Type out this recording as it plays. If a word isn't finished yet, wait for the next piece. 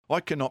I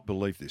cannot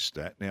believe this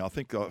stat. Now, I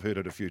think I've heard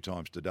it a few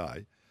times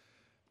today.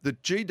 The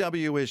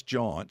GWS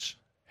Giants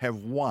have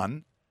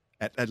won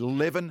at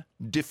 11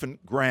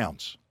 different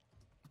grounds.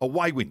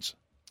 Away wins.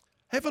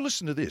 Have a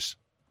listen to this.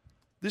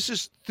 This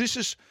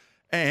is,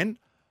 and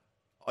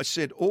I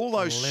said all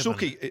those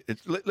 11.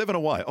 11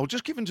 away. I'll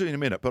just give them to you in a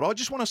minute, but I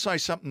just want to say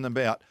something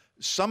about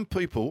some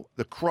people,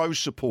 the CROWS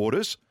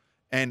supporters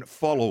and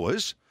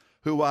followers,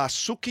 who are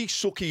Sooky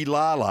Sooky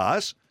La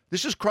La's.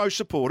 This is CROWS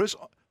supporters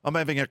I'm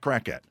having a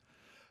crack at.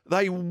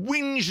 They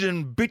whinged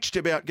and bitched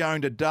about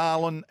going to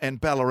Darwin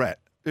and Ballarat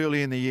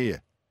early in the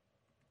year.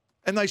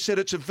 And they said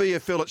it's a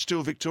VFL, it's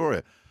still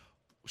Victoria.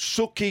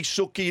 Sooky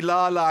Sooky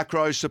La La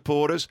CROWS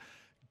supporters,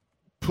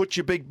 put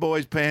your big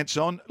boys' pants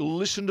on.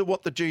 Listen to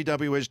what the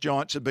GWS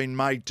Giants have been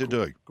made to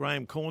do.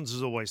 Graham Corns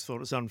has always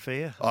thought it's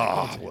unfair.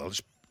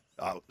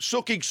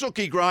 Sooky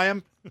Sooky,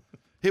 Graham.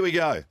 Here we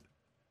go.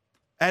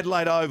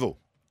 Adelaide Oval.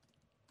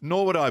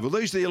 Norwood Oval.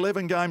 These are the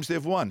 11 games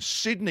they've won.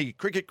 Sydney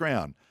Cricket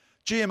Ground.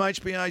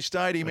 GMHBA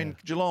Stadium in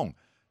Geelong.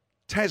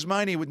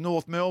 Tasmania with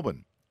North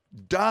Melbourne.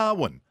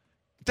 Darwin,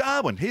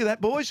 hear that,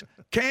 boys?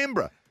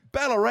 Canberra,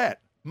 Ballarat,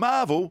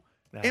 Marvel,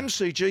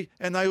 MCG,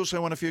 and they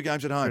also won a few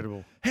games at home.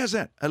 Incredible. How's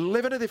that?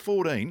 11 of their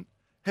 14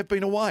 have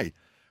been away.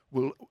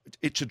 Well,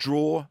 it's a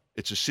draw.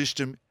 It's a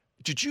system.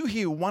 Did you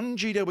hear one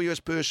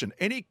GWS person,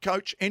 any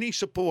coach, any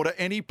supporter,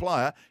 any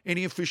player,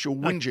 any official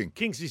whinging?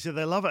 Kingsley said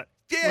they love it.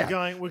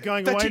 Yeah. We're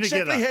going That's away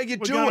exactly together. how you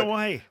do it.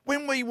 Away.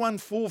 When we won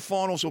 4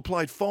 finals or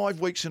played 5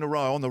 weeks in a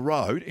row on the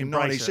road in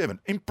 97,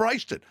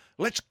 embraced it.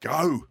 Let's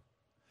go.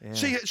 Yeah.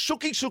 See,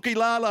 Sooky Sooky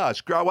La La's,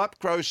 grow up,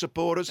 CROWS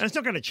supporters. And it's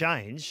not going to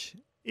change.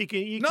 You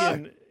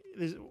can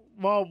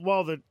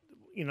while the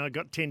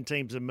got 10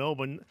 teams in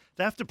Melbourne,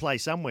 they have to play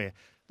somewhere.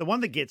 The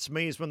one that gets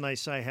me is when they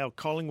say how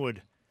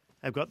Collingwood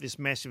have got this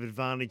massive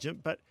advantage,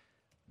 but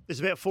there's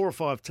about 4 or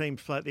 5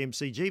 teams play at the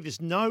MCG. There's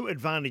no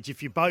advantage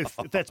if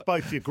that's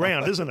both your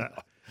ground, isn't it?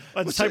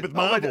 Like the same with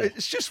Marvel.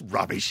 It's just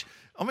rubbish.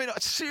 I mean,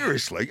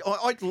 seriously,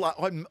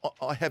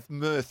 I have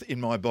mirth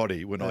in my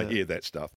body when I hear that stuff.